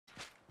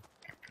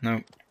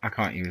No, I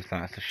can't use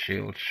that as a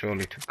shield,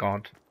 surely to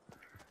God.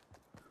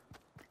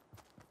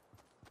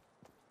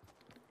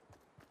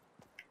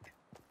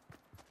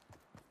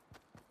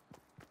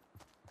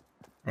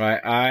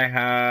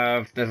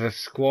 Right, there's a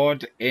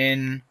squad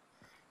in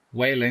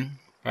Wailing,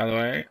 by the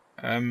way.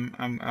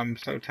 I'm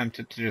so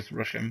tempted to just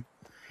rush him.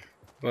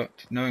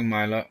 But knowing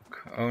my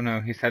luck, oh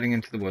no, he's heading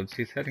into the woods.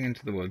 He's heading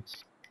into the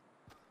woods.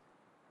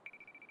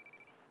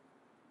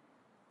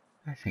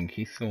 I think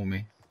he saw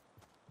me.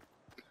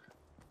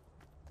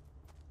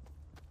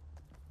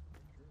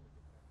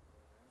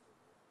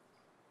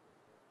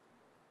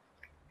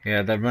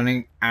 Yeah, they're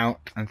running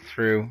out and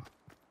through.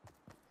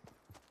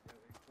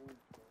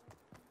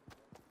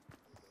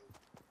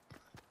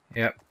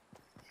 Yep.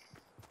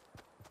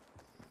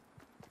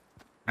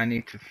 I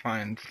need to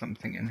find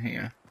something in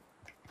here.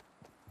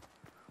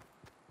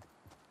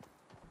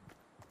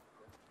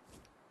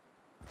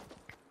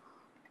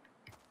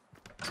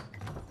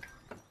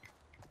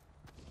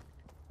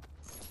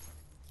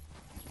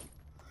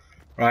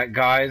 Right,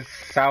 guys,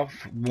 South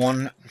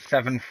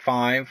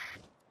 175.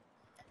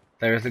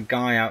 There is a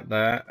guy out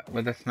there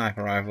with a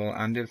sniper rifle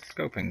and is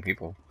scoping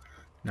people.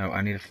 No,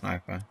 I need a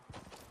sniper.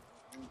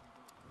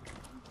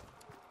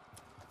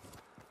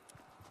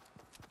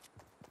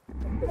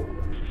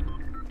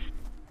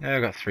 Yeah,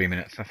 I've got 3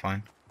 minutes, so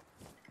fine.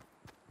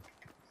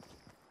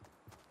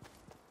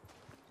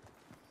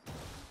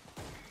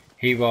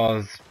 He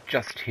was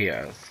just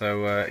here,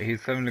 so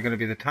he's only going to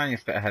be the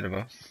tiniest bit ahead of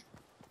us.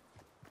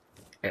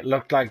 It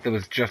looked like there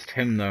was just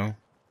him, though.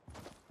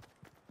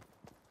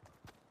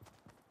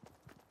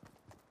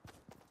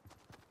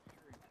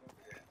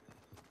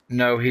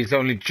 No, he's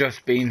only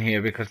just been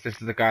here because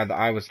this is the guy that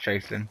I was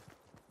chasing.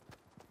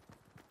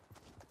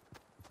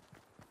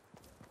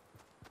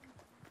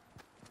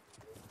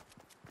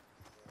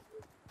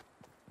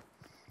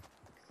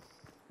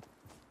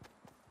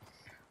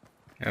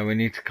 Yeah, we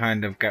need to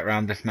kind of get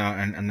around this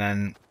mountain and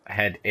then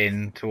head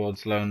in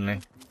towards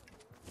Lonely.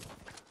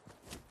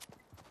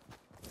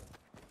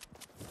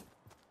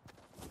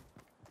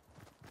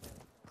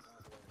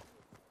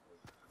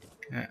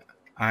 Yeah,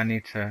 I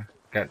need to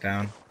get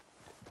down.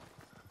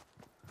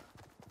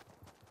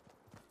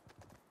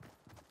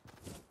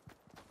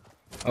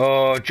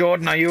 Oh,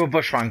 Jordan, are you a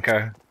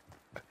bushwanker?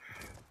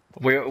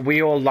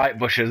 We all like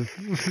bushes.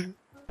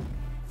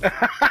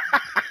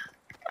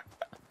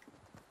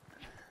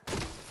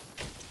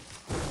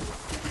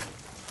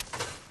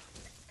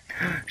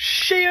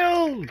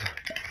 Shield!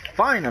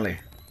 Finally!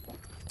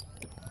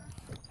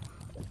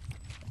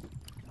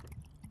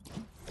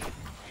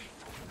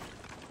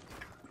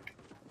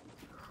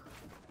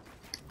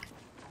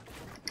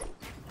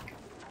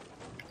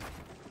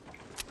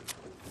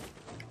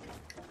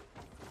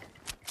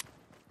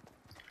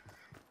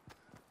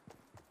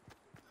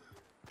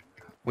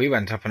 We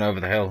went up and over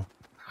the hill.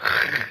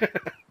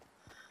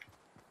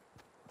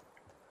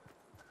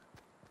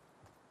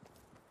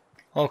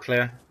 All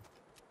clear.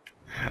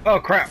 Oh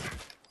crap!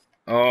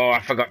 Oh,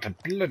 I forgot to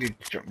bloody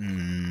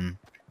jump.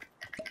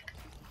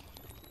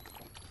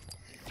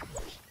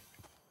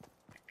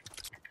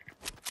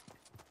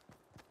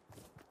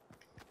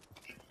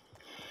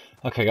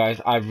 Okay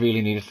guys, I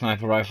really need a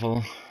sniper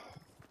rifle.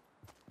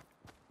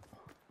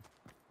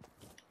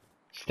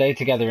 Stay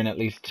together in at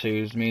least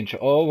twos. Me and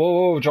oh,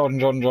 whoa, whoa,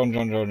 Jordan, on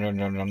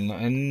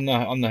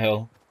the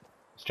hill,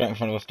 straight in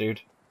front of us,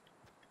 dude.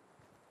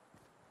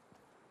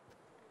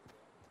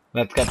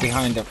 Let's get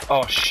behind him.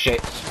 Oh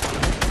shit!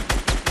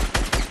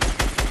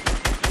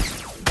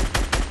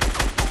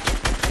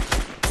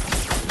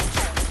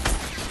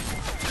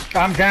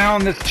 I'm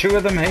down. There's 2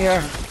 of them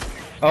here.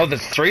 Oh,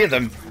 there's 3 of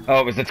them.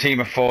 Oh, it was a team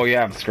of 4.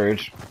 Yeah, I'm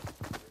screwed.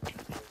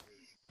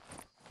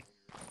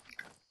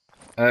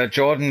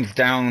 Jordan's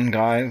down,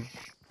 guys.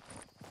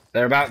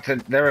 They're about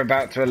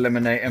to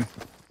eliminate him.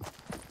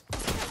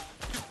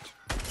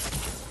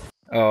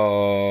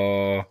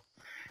 Oh,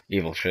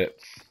 evil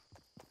shits.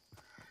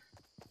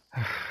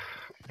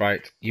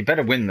 Right, you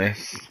better win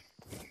this.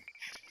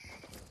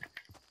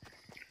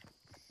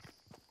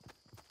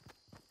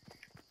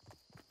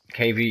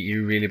 Cavey,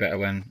 you really better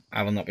win.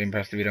 I will not be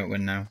impressed if you don't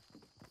win now.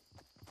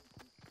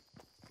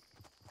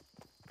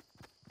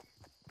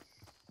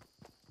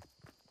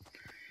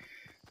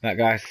 That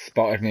guy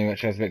spotted me,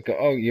 which I was a bit good.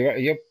 Oh,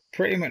 you're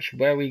pretty much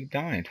where we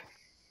died.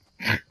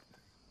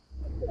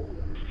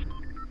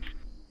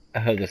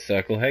 Oh, the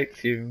circle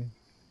hates you.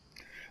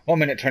 1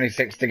 minute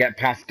 26 to get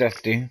past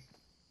Dusty.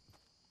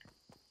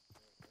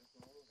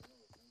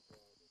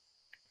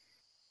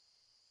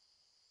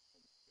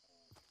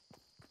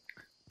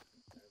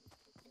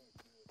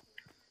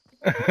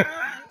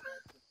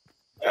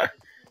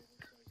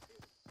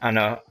 I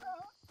know.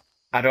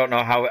 I don't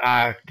know how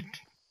I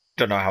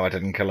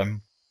didn't kill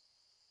him.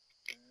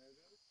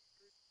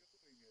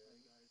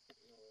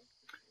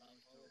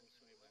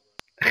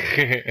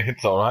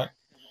 It's alright.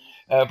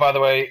 By the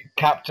way,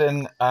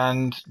 Captain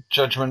and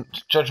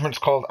Judgment's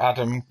called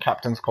Adam,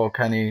 Captain's called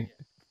Kenny.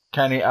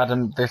 Kenny,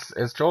 Adam, this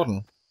is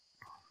Jordan.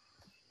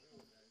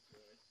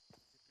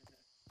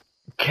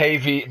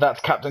 Cavey,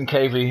 that's Captain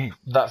Cavey.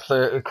 That's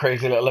the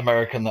crazy little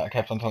American that I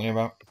kept on telling you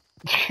about.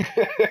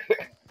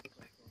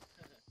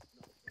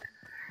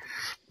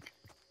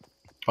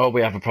 Oh,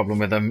 we have a problem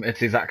with him. It's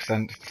his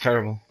accent. It's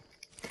terrible.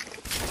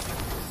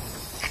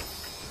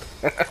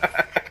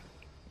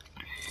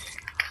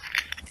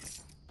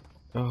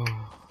 Oh.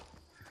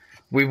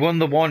 We won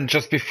the one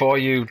just before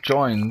you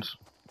joined.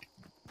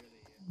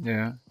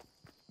 Yeah.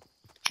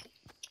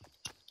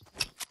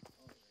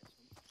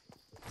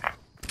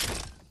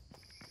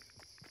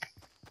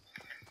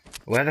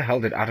 Where the hell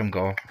did Adam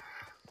go?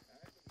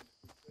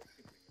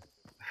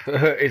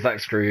 He's like,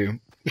 screw you.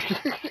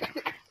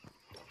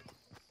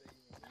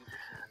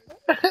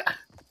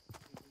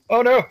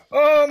 Oh no!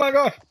 Oh my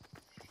god!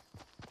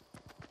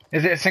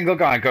 Is it a single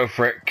guy? Go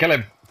for it. Kill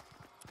him.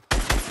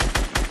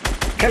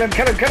 Kill him,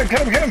 kill him, kill him, kill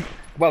him, kill him!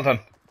 Well done.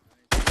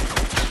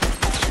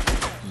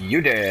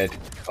 You did.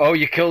 Oh,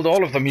 you killed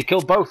all of them. You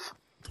killed both.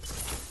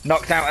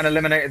 Knocked out and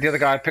eliminated the other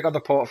guy. Pick up the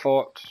port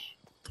fort.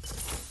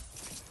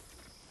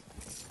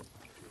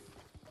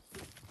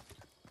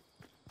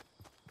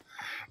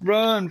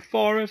 Run,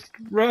 Forrest,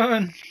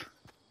 run!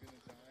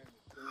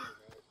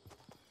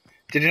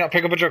 Did you not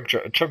pick up a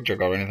chug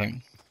jug or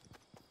anything?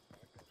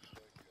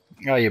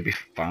 Oh, you'll be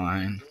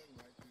fine.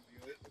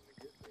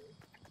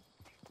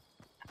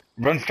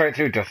 Run straight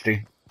through,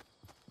 Dusty.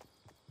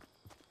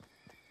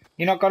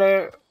 You not got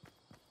a...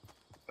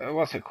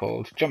 what's it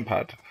called? Jump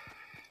pad.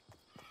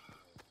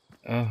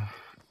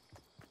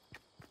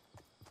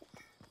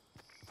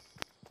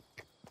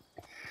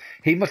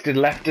 He must have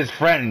left his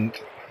friend.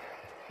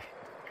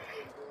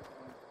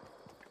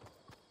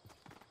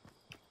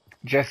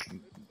 Just...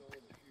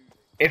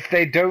 if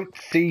they don't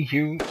see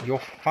you,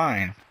 you're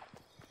fine.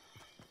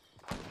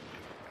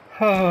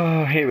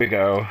 Oh, here we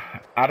go.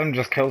 Adam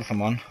just killed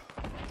someone.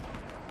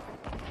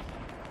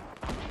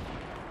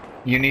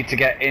 You need to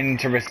get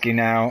into risky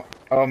now.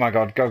 Oh my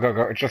god, go, go,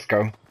 go. Just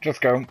go.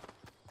 Just go.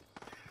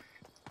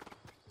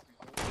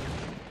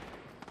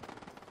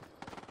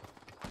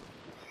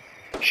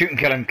 Shoot and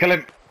kill him. Kill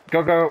him.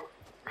 Go, go.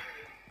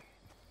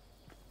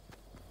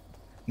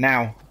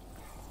 Now.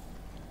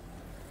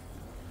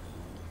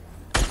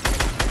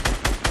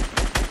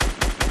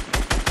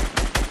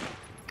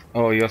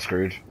 Oh, you're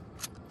screwed.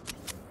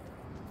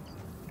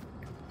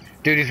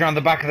 Dude, he's around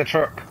the back of the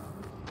truck.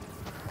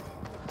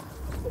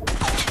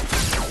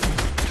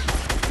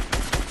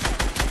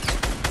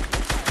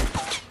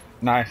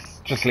 Nice.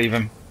 Just leave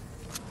him.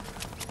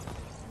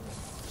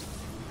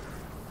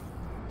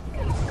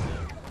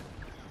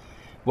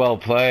 Well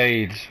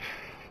played.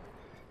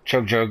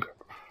 Chug jug.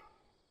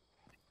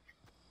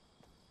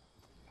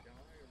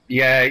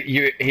 Yeah,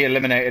 he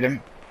eliminated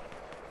him.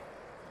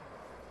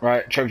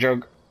 Right, chug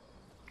jug.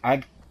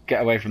 I'd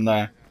get away from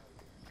there.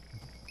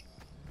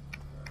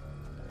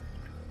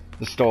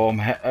 The storm.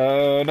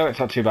 No, it's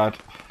not too bad.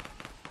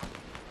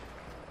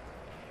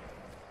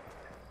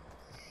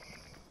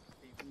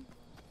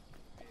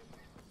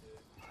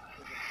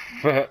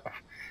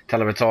 Tell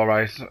her it's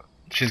alright.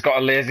 She's got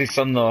a lazy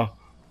son though.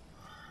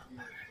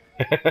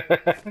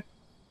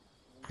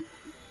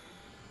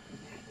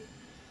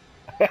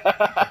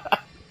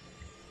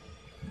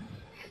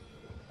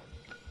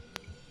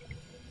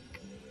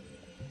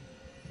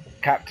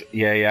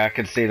 Yeah, I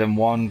can see them.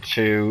 1,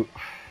 2.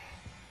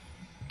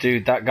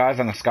 Dude, that guy's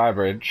on a sky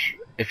bridge.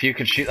 If you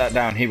could shoot that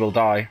down, he will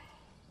die.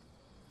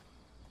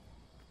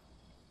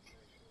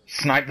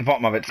 Snipe the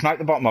bottom of it. Snipe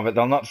the bottom of it.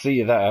 They'll not see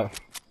you there.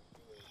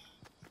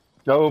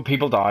 Oh,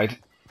 people died.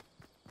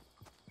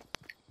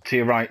 To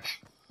your right.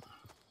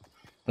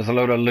 There's a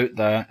load of loot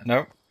there.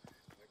 No?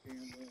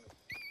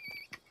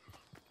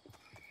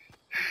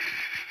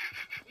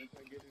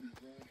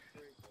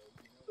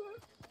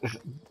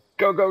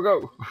 Go, go,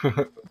 go!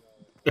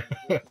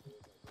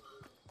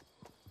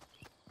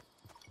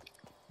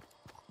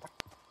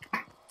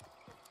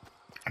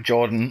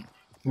 Jordan,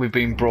 we've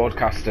been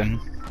broadcasting.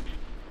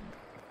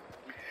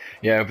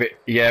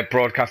 Yeah,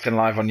 broadcasting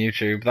live on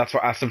YouTube. That's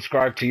what I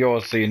subscribed to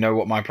yours so you know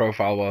what my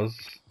profile was.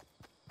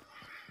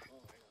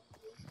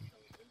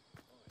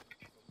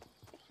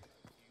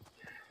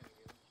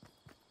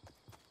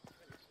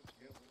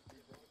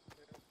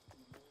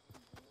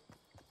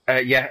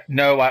 Yeah,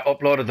 no, I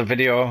uploaded the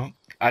video.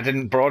 I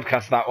didn't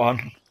broadcast that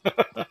one.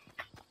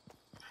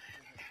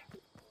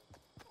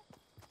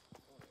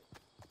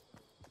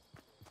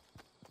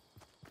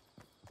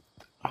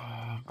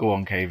 Go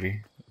on,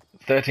 Cavey.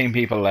 13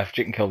 people left.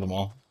 You can kill them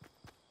all.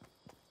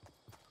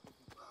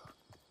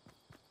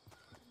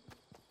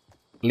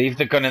 Leave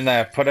the gun in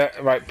there. Put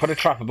a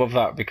trap above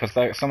that because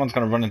someone's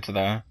going to run into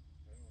there.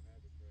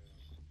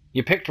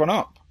 You picked one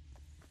up.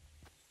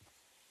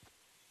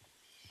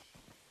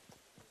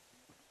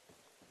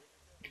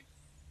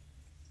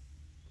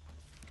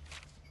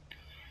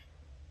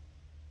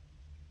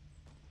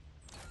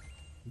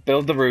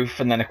 Build the roof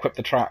and then equip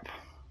the trap.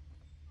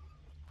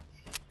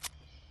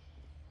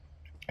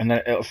 And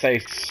then it'll say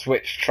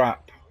switch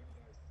trap.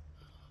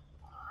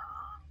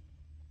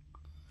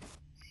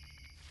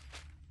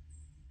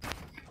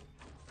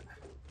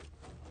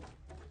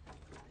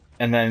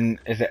 And then,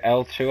 is it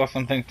L2 or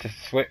something to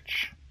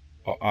switch?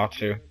 Or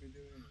R2?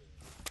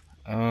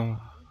 Oh.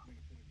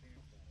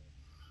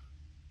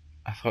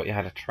 I thought you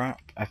had a trap.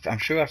 I'm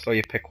sure I saw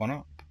you pick one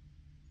up.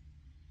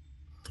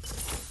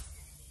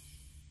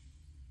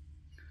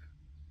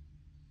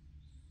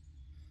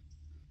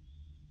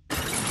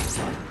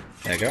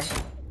 There you go.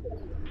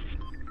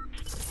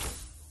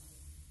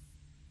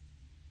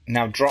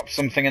 Now drop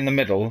something in the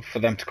middle for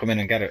them to come in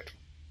and get it.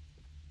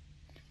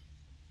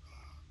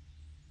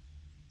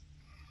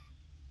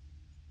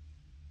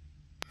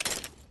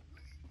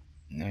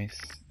 Nice.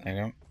 There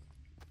you go.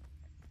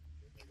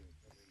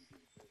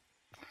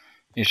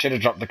 You should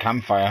have dropped the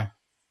campfire.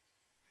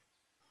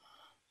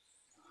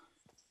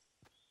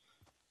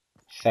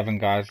 7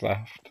 guys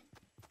left.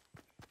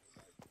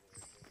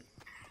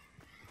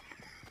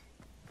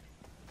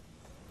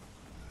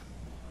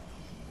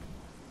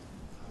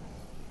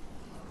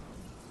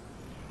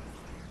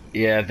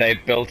 Yeah, they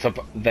built up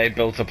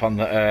on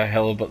the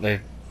hill, but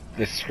they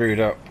screwed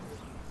up.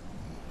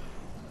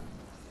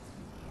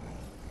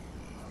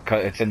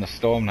 Cause it's in the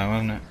storm now,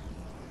 isn't it?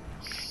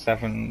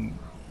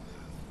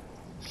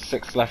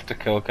 6 left to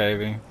kill,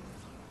 Cavey.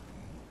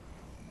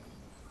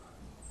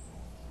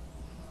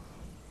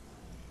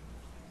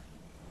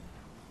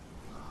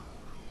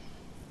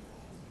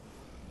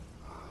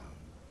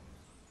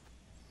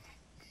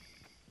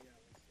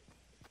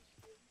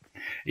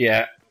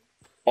 Yeah,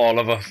 all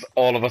of us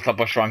are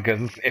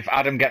bushrankers. If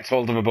Adam gets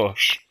hold of a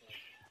bush,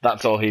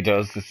 that's all he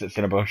does, is sits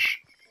in a bush.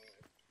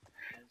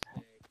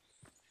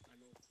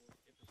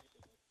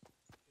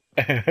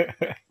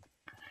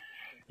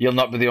 You'll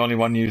not be the only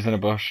one using a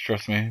bush,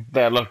 trust me.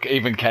 There, look,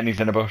 even Kenny's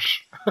in a bush.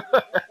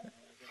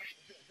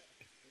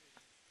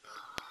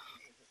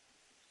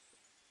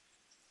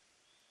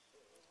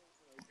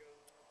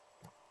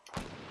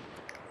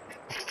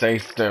 Stay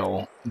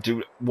still.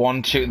 Do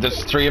 1, 2.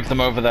 There's 3 of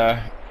them over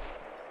there.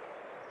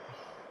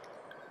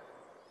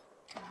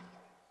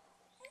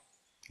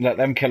 Let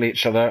them kill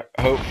each other.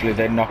 Hopefully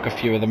they knock a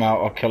few of them out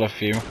or kill a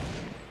few.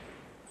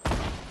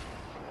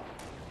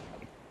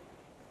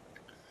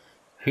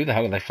 Who the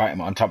hell are they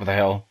fighting on top of the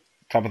hill?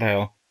 Top of the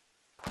hill.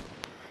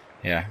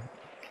 Yeah.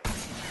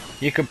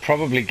 You could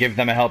probably give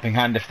them a helping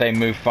hand if they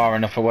move far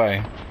enough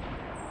away.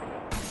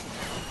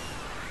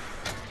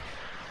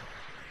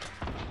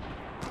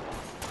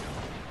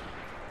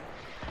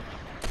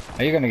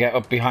 Are you going to get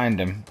up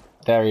behind him?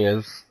 There he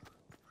is.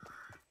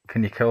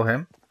 Can you kill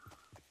him?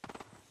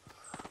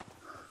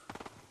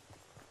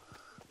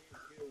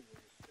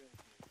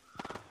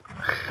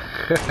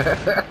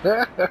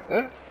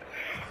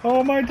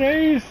 Oh my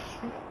days!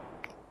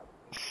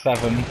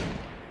 7.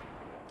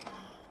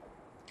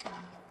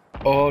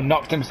 Oh,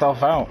 knocked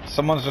himself out.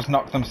 Someone's just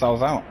knocked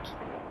themselves out.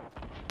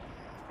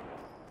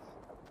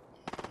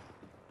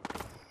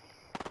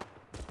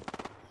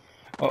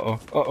 Uh-oh,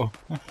 uh-oh.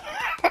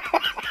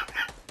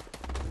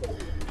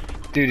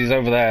 Dude, he's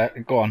over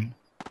there. Go on.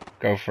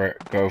 Go for it,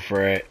 go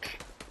for it.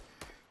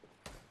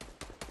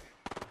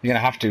 You're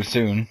gonna have to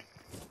soon.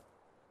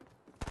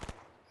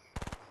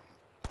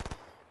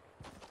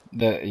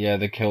 Yeah,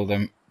 they killed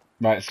him.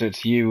 Right, so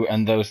it's you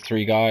and those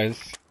 3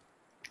 guys.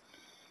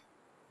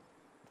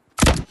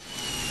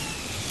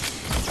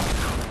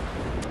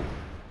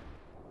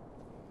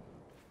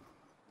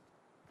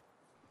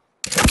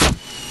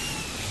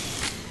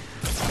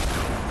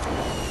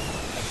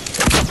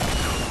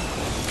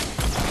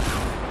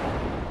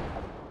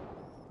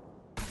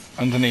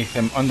 Underneath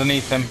him,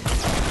 underneath him.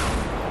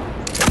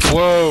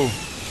 Whoa!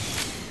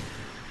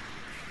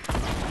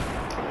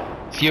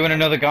 It's you and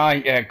another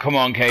guy? Yeah, come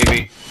on,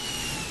 Cavey.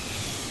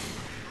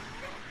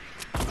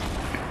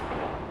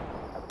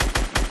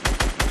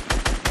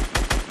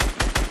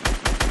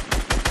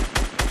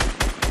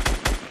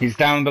 He's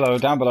down below,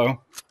 down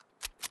below.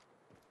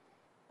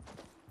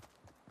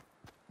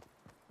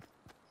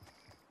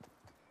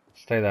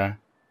 Stay there.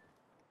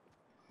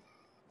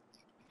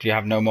 Do you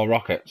have no more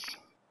rockets?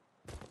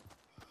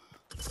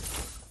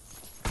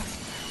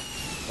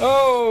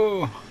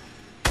 Oh!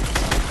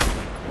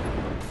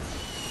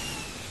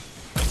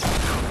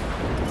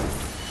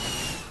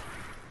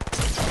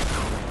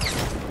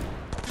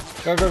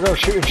 Go, go, go,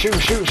 shoot him, shoot him,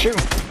 shoot him, shoot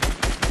him.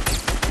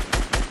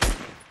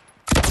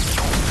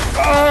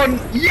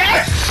 Oh,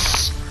 yes!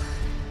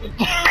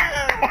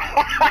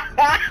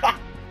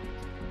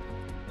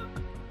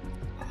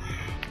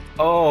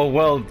 Oh,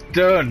 well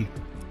done.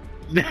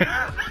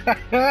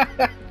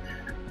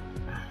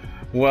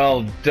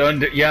 Well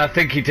done. Yeah, I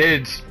think he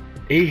did.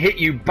 He hit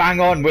you bang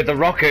on with the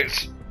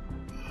rocket.